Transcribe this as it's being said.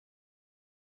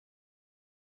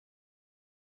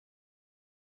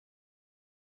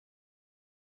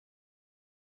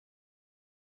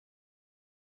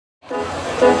When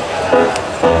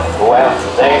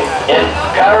they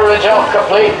encourage of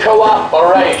complete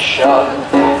cooperation,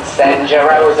 send your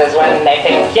roses when they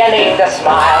think you need to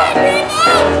smile.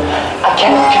 I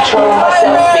can't control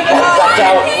myself because I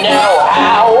don't know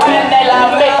how. When they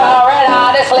love me for it,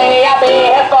 honestly, I'll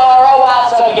be here for a while.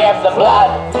 So give them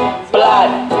blood,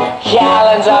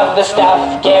 gallons of the stuff.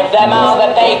 Give them all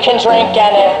that they can drink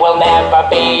and it will never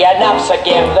be enough. So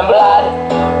give them blood.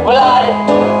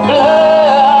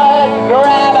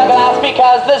 Grab a glass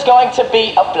because there's going to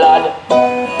be a flood.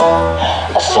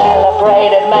 A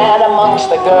celebrated man amongst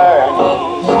the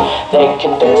girls. They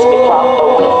can fix me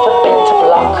proper with a bit of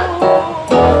luck.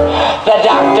 The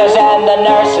doctors and the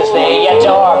nurses, they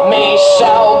adore me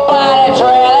so, but it's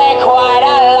really quite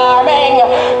alarming,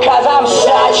 'cause I'm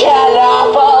such an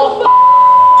awful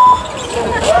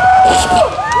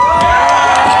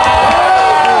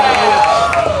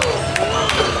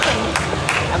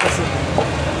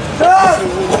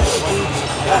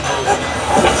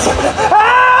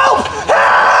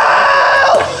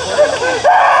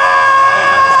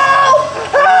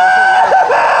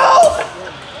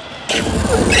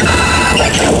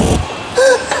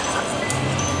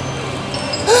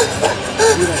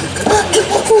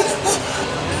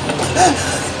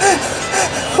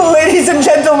Ladies and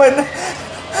gentlemen,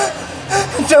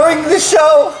 during the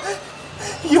show,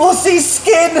 you will see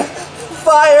skin,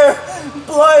 fire,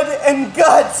 blood, and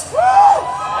guts.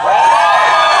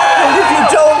 And if you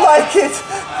don't like it,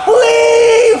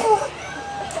 leave!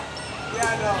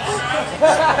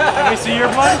 Let me see your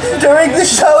blood. During the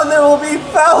show, there will be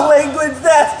foul language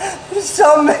that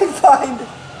some may find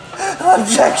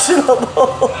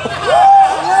objectionable.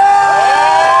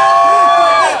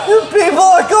 People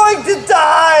are going to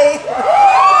die!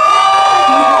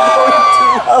 You're going to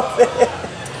love it.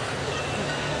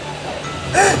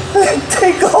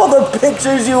 Take all the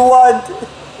pictures you want.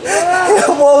 It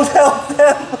won't help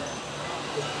them.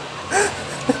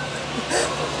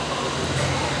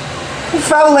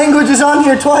 Foul language is on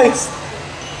here twice.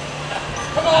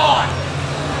 Come on!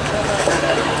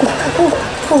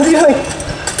 What are you doing?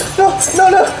 No!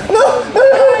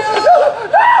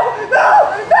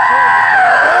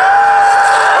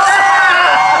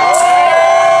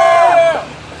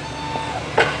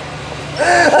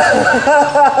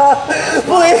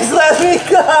 Please let me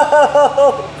go!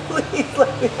 Please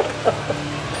let me go!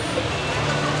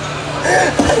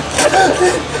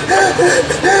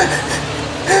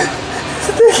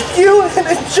 Thank you and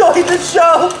enjoy the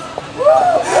show!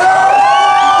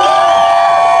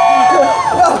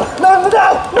 No,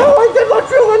 I did what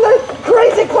you and the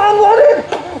crazy clown wanted!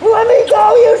 Let me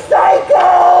go, you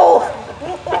psycho!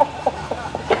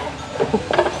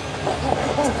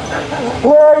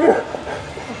 Where are you?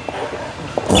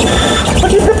 What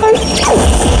are you doing?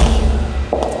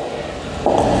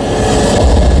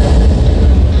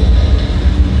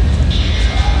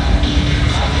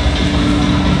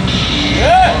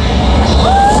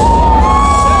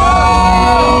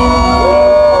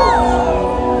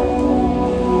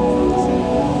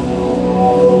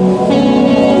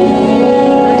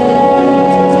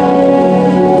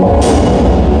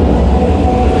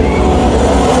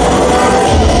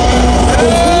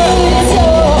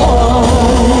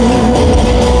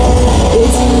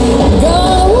 It's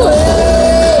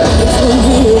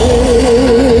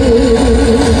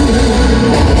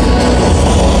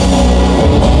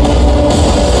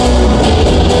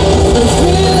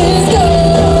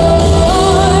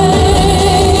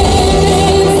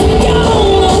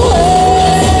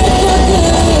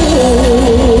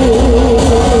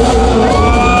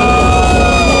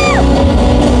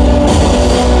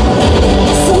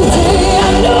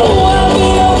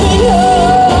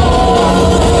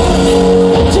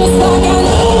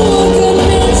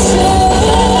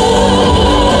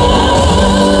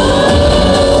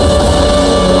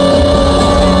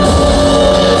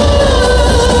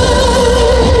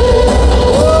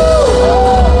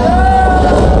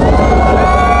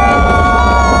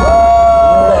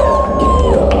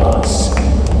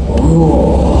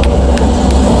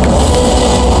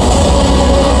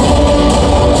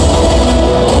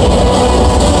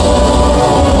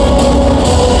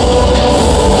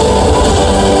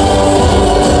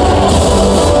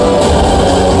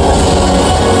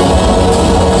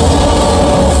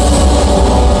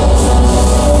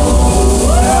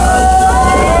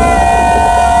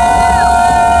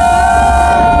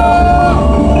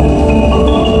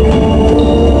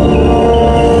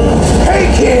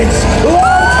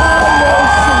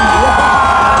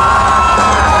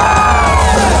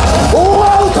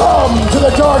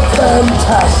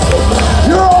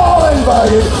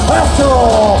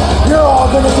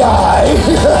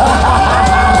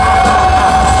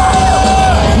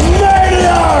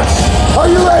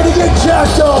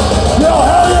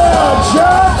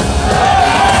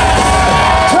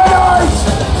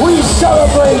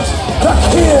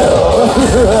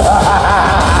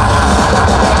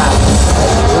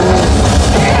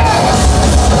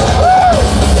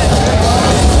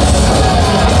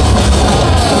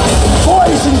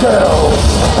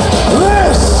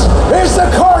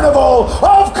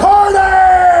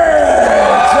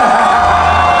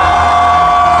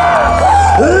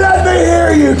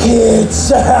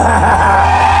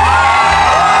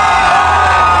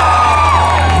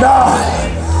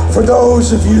For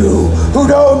those of you who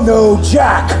don't know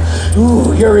Jack,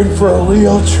 ooh, you're in for a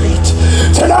real treat.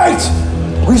 Tonight,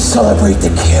 we celebrate the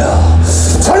kill.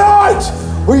 Tonight,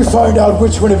 we find out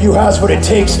which one of you has what it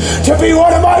takes to be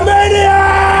one of my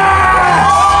maniacs!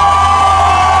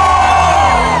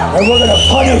 And we're gonna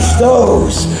punish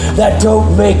those that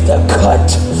don't make the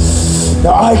cut.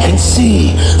 Now I can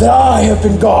see that I have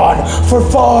been gone for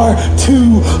far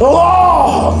too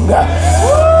long.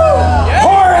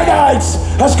 Horror Nights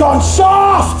has gone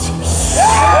soft.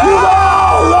 You've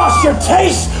all lost your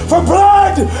taste for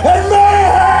blood and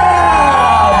mayhem.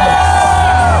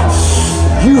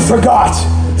 You forgot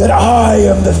that I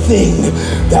am the thing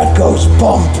that goes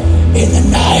bump in the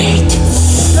night.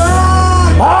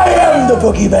 I am the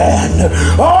boogeyman.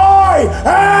 I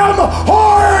am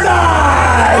Horror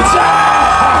Nights.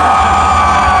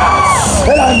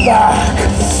 And I'm back.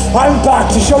 I'm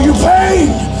back to show you pain.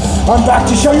 I'm back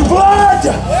to show you blood.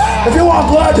 If you want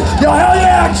blood, yell hell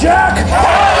yeah, Jack.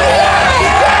 Hell yeah,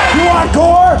 Jack. You want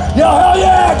gore? Yell hell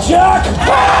yeah, Jack.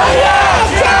 Hell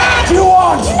yeah, Jack. Do you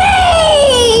want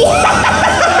me?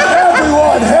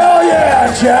 Everyone, hell yeah,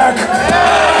 Jack.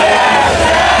 Hell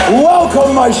yeah, Jack.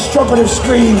 Welcome, my strumpet of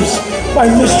screams, my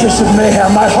mistress of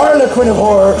mayhem, my harlequin of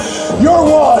horror, your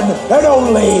one and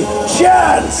only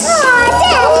Chance.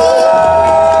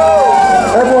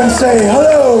 Everyone say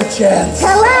hello, Chance.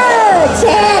 Hello,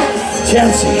 Chance.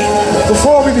 Chancey,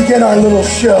 before we begin our little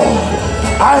show,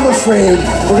 I'm afraid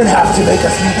we're gonna have to make a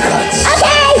few cuts.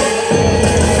 Okay.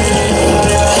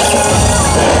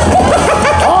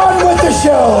 On with the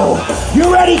show.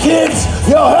 You ready, kids?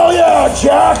 Yo, hell yeah,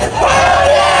 Jack. Hell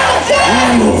yeah,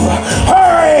 Jack. Ooh,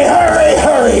 hurry, hurry,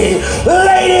 hurry.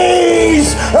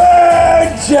 Ladies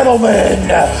and gentlemen,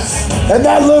 and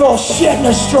that little shit in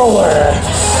a stroller.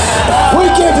 We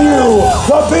give you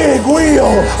the big wheel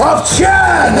of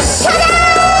chance!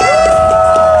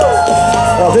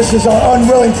 Well, this is our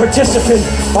unwilling participant,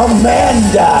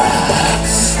 Amanda.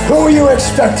 Who are you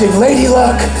expecting, Lady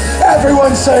Luck?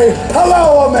 Everyone say,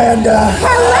 hello, Amanda.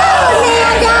 Hello,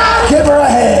 Amanda. Give her a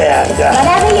hand.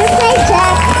 Whatever you say,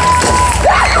 Jack.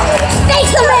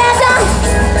 Thanks, Amanda.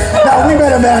 Now, we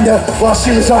met Amanda while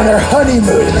she was on her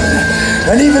honeymoon.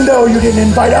 And even though you didn't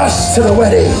invite us to the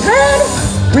wedding,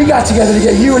 we got together to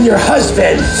get you and your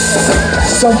husband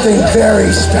something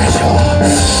very special.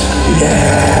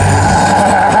 Yeah.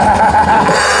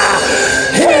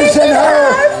 His and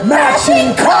her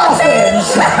matching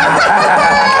coffins.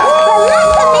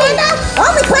 Amanda,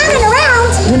 only clowning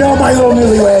around. You know, my little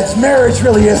newlyweds, marriage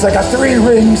really is like a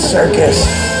 3-ring circus.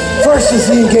 First is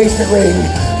the engagement ring,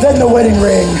 then the wedding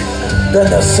ring, then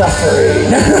the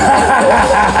suffering.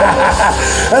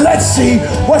 And let's see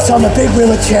what's on the big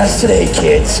wheel of chance today,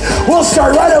 kids. We'll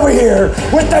start right over here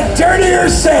with the Dirtier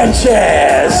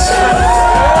Sanchez.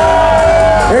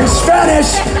 In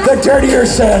Spanish, the Dirtier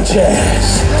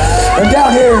Sanchez. And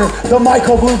down here, the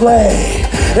Michael Bublé.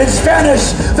 In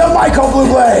Spanish, the Michael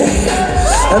Bublé.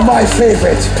 And my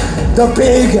favorite, the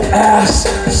Big Ass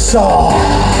Saw.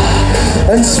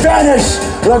 In Spanish,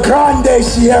 La Grande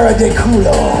Sierra de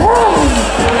Culo.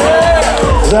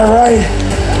 Is that right?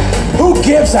 Who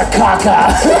gives a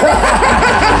caca?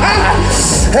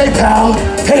 Hey pal,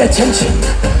 pay attention.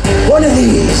 One of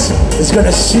these is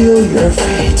gonna seal your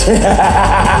fate.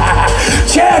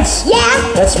 Chance!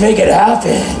 Yeah? Let's make it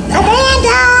happen.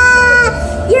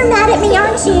 Amanda! You're mad at me,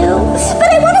 aren't you? But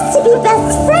I want us to be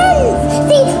best friends.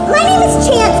 See, my name is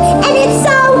Chance, and it's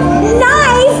so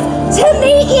nice to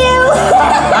meet you.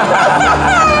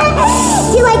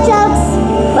 Do you like jokes?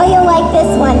 Well, you'll like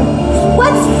this one.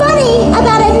 What's funny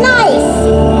about a knife?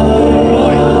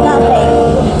 Nothing.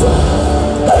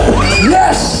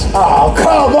 Yes! Oh,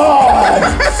 come on!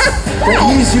 The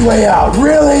easy way out.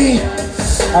 Really?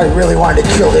 I really wanted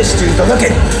to kill this dude, but look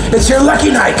it's your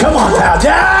lucky night. Come on, pal.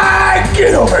 Ah,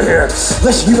 get over here.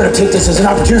 Listen, you better take this as an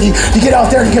opportunity to get out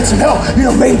there and get some help. You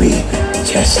know, maybe,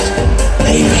 just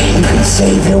maybe you can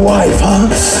save your wife, huh?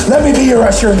 Let me be your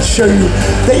usher and show you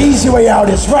the easy way out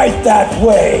is right that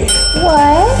way.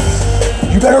 What?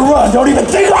 You better run. Don't even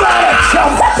think about it,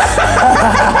 chump.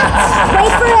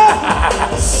 Wait for it.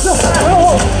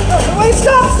 Wait,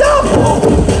 stop!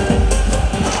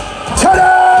 Ta-da!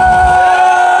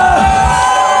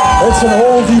 It's an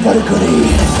oldie but a goodie.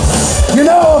 You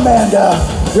know, Amanda,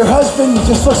 your husband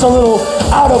just looks a little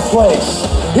out of place.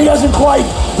 He doesn't quite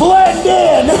blend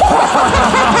in.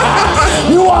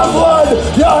 You want blood?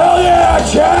 Yeah, hell yeah,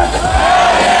 Jack!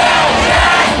 Hell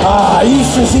yeah, Jack!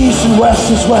 East is east and west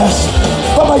is west.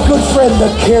 But my good friend, the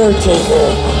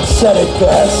caretaker, said it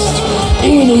best.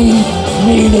 Eeny,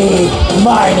 meeny,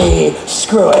 miny,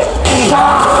 screw it.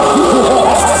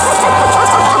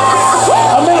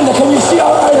 Amanda,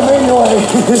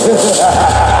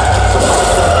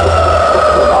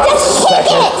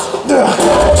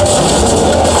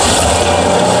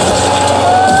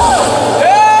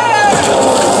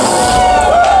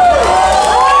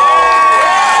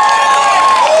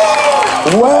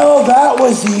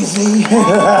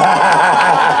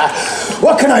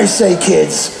 I say,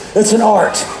 kids? It's an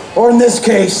art. Or in this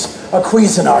case, a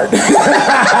Cuisinart.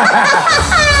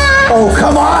 Oh,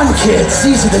 come on, kids.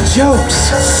 These are the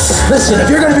jokes. Listen, if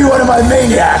you're going to be one of my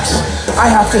maniacs, I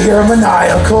have to hear a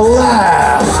maniacal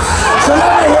laugh. So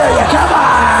let me hear you. Come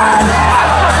on.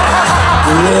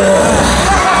 Yeah.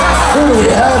 Who do we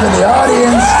have in the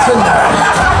audience tonight?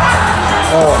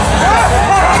 Oh.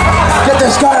 Get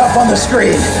this guy up on the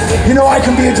screen. You know I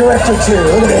can be a director too.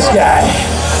 Look at this guy.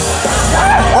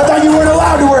 I thought you weren't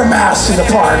allowed to wear masks in the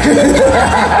park.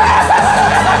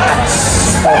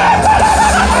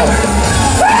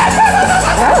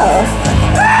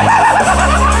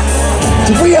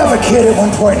 Did we have a kid at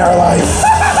one point in our life?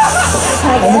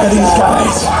 And look at these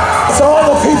guys. It's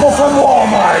all the people from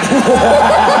Walmart.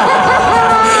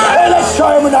 Hey, let's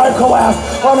try a maniacal laugh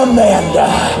on Amanda.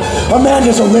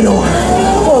 Amanda's a widower.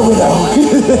 Or widow.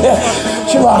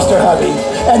 She lost her hubby.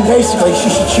 And basically, she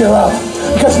should cheer up.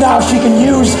 Because now she can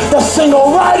use the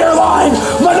single rider line,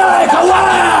 maniacal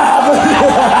laugh!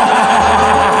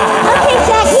 Okay,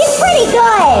 Jack, he's pretty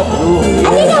good. Ooh, yeah.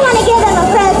 I think I want to give him a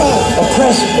present. A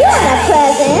present? You want a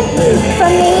present?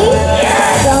 From me?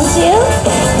 Don't you?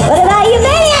 What about you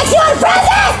maniacs? You want a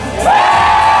present?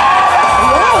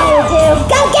 Yeah, you do.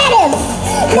 Go get him!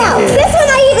 Now, this one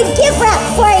I even gift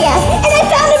wrapped for you. And I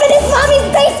found him in his mommy's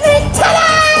basement.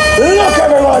 Ta-da! Look,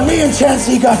 everyone, me and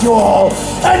Chansey got you all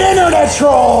an internet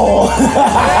troll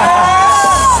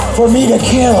for me to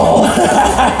kill.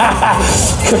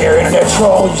 Come here, internet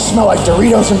troll. You smell like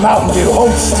Doritos and Mountain Dew.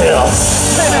 Hold still.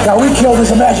 Now, we killed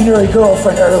his imaginary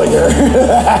girlfriend earlier.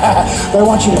 But I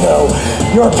want you to know,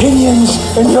 your opinions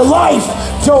and your life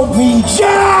don't mean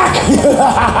jack!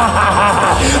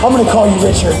 I'm gonna call you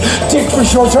Richard. Dick for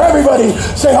short. So everybody,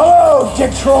 say hello,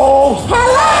 Dick Troll.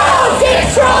 Hello, Dick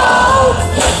Troll!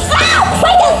 Ah,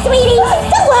 wake up, sweetie!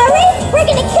 Don't worry, we're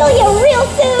gonna kill you real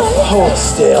soon. Hold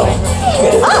still.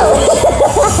 Oh!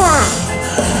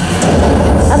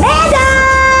 Amanda!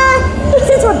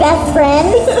 Since we're best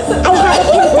friends, I have a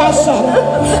confession.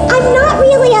 I'm not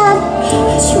really a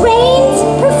trained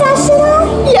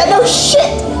professional. Yeah, no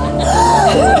shit.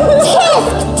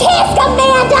 Tisk,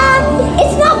 Amanda!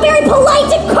 It's not very polite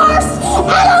to curse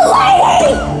at a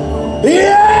lady!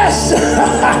 Yes!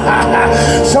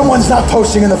 Someone's not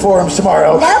posting in the forums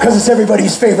tomorrow because it's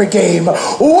everybody's favorite game.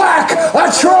 Whack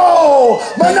a troll!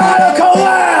 Maniacal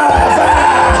laugh!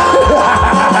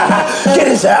 Get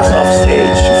his ass off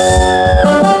stage.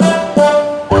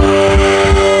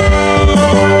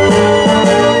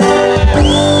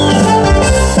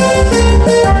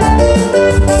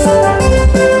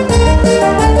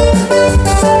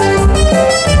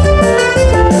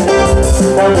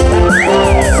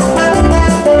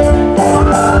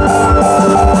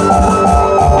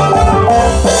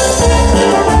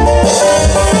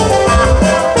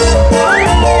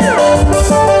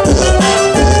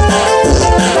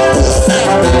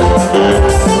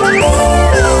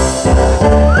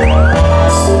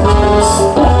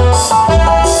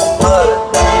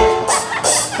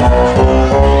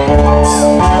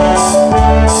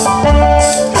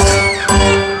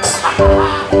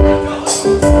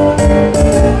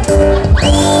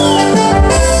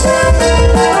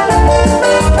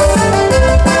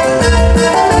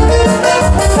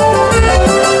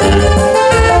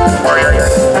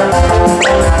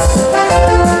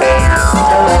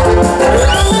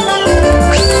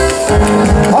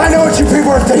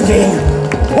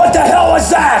 What the hell was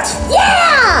that?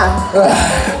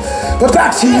 Yeah! But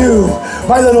back to you,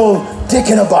 my little dick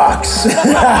in a box.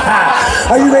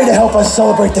 Are you ready to help us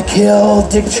celebrate the kill,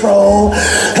 Dick Troll?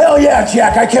 Hell yeah,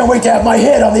 Jack. I can't wait to have my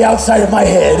head on the outside of my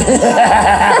head.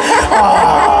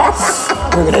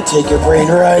 We're gonna take your brain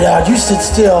right out. You sit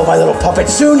still, my little puppet.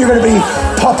 Soon you're gonna be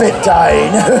puppet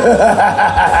dying.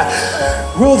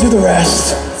 We'll do the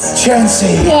rest.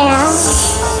 Chansey. Yeah.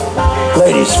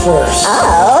 Ladies first.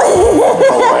 Oh.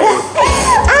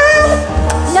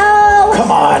 No.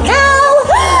 Come on. No.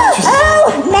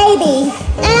 Oh, maybe.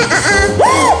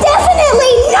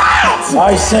 Definitely not.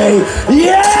 I say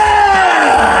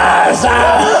yes.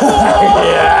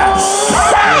 Yeah.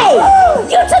 Hey,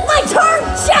 you took my turn,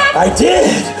 Jack. I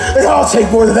did, and I'll take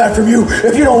more than that from you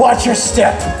if you don't watch your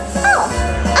step. Oh,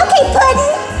 okay,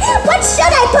 Puddin'. What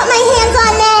should I put my hands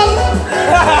on then?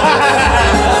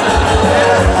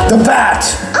 The bat.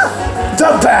 Oh. The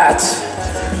bat.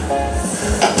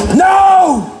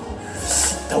 No!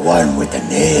 The one with the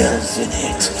nails in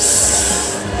it.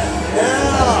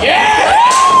 Yeah!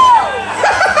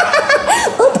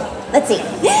 Oop, let's see.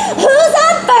 Who's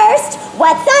on first?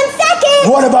 What's on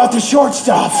second? What about the short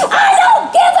stuff? I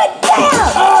don't give a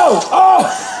damn! Oh!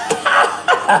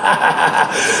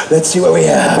 Let's see what we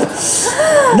have.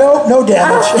 Nope, no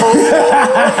damage.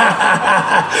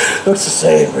 Looks the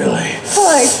same, really.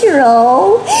 Poor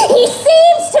Droll. He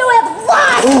seems to have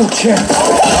lost. Ooh, champ.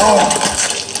 Oh.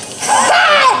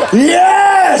 Head!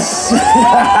 Yes!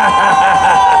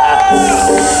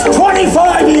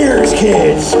 25 years,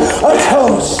 kids. A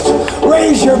toast.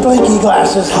 Raise your blinky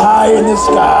glasses high in the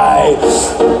sky.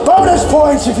 Bonus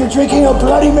points if you're drinking a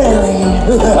Bloody Mary.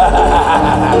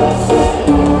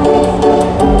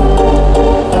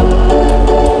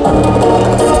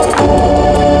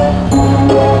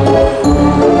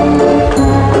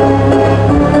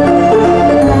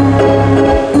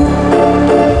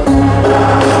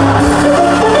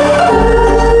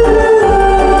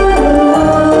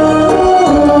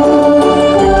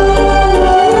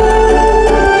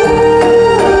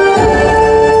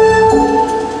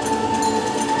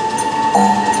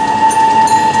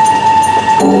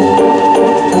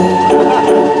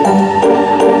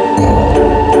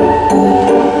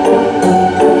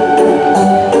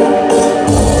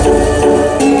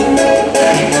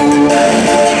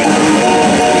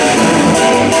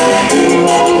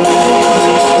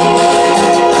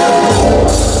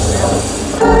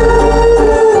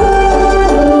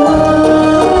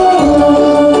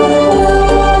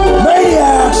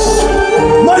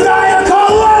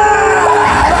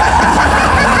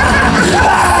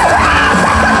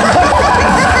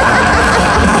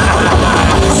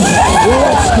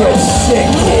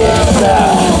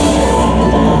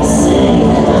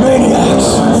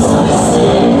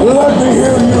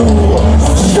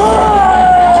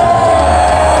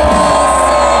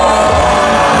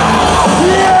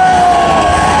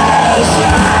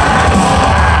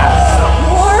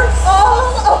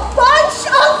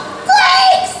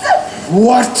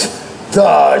 What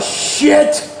the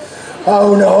shit?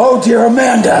 Oh no, oh dear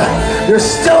Amanda, you're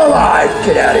still alive.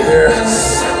 Get out of here.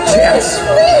 Chance.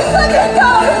 Please let me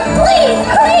go. Please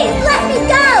let me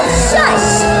go.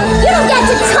 Shush. You don't get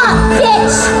to talk,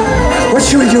 bitch. What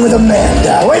should we do with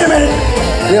Amanda? Wait a minute.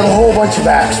 We have a whole bunch of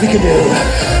acts we could do.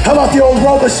 How about the old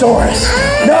Robosaurus?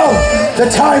 No, the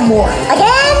Time Warp.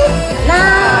 Again? No.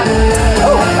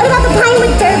 Oh, what about the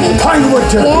Pinewood Derby? Pinewood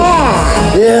Derby. Yeah.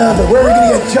 Yeah, but where are we going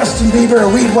to get Justin Bieber, a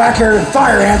weed whacker, and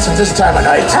fire ants at this time of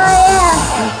night? Oh, yeah.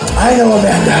 I know,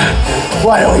 Amanda.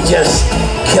 Why don't we just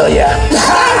kill ya?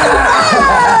 Oh,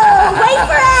 wait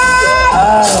for it!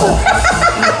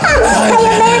 Hey,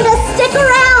 Amanda, stick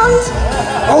around.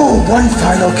 Oh, one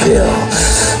final kill.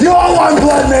 You all want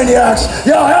blood, maniacs?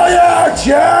 Yo, hell yeah,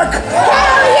 Jack!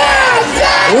 Hell yeah,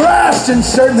 Jack! Last and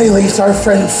certainly least, our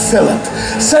friend Philip.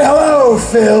 Say hello,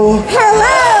 Phil.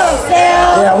 Hello,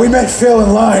 Phil. Yeah, we met Phil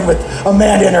in line with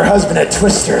Amanda and her husband at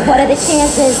Twister. What are the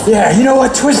chances? Yeah, you know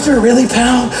what, Twister, really,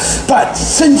 pal? But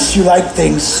since you like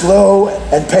things slow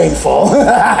and painful,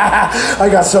 I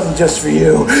got something just for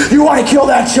you. You want to kill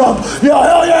that chump? Yeah,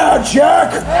 hell yeah,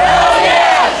 Jack! Hell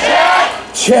yeah, Jack!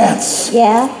 Chance.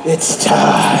 Yeah? It's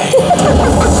time.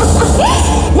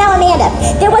 Now, Amanda,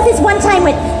 there was this one time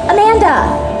with Amanda.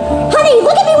 Honey,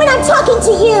 look at me when I'm talking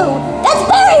to you. That's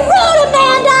very rude,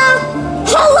 Amanda.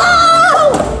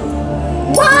 Hello?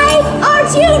 Why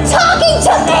aren't you talking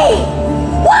to me?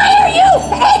 Why are you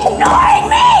ignoring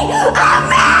me,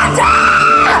 Amanda?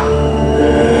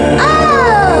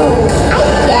 Oh, I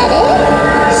get it.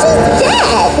 She's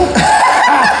dead.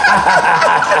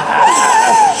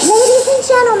 Ladies and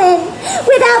gentlemen,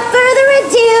 without further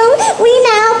ado, we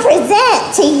now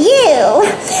present to you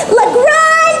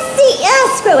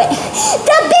screw it,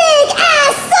 the Big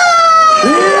Ass Song!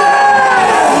 Yeah!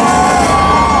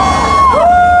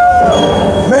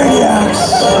 Maniacs!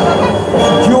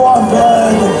 You want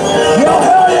blood? Yo,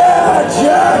 hell yeah,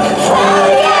 Jack! Hell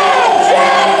yeah,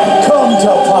 Jack! Come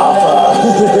to Papa!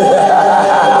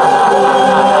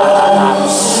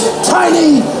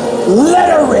 Tiny, let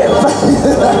her rip!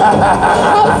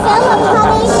 Hey, Philip,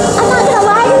 honey, I'm not gonna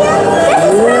lie to you. This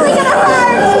is really gonna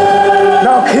hurt.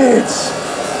 Now, kids,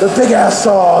 the Big Ass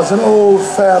Saw is an old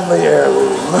family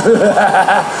heirloom.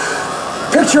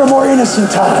 Picture a more innocent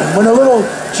time when a little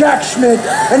Jack Schmidt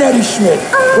and Eddie Schmidt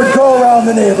would go around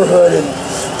the neighborhood and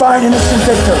find innocent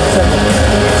victims and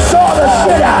saw the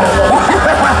shit out of them.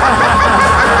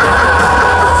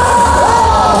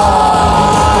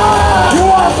 You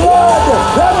want blood?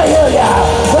 Let me hear ya!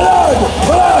 Blood!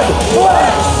 Blood!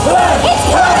 Blood! Blood! It's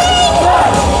coming!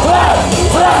 Blood! Blood!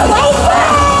 Blood! Wait for it!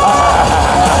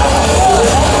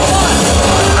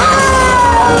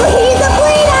 Oh, he's a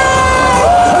bleeder!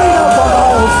 Clean up on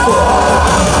all Phil.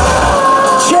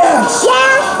 Chance!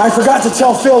 Yeah? I forgot to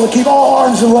tell Phil to keep all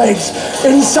arms and legs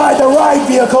inside the ride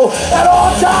vehicle at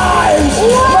all times!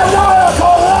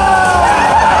 Maniacal laugh!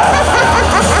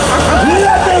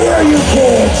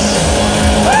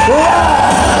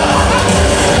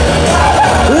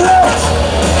 Let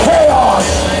chaos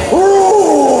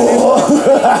rule!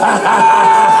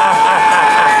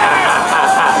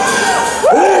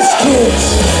 This, kids,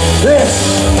 this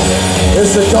is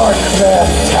the Dark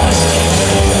Fantastic.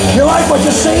 You like what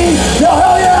you see?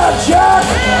 Hell yeah, Jack!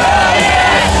 Hell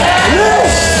yeah, Jack!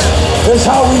 This is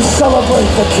how we celebrate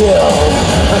the kill.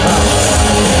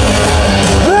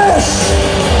 This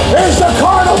is the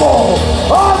Carnival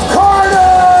of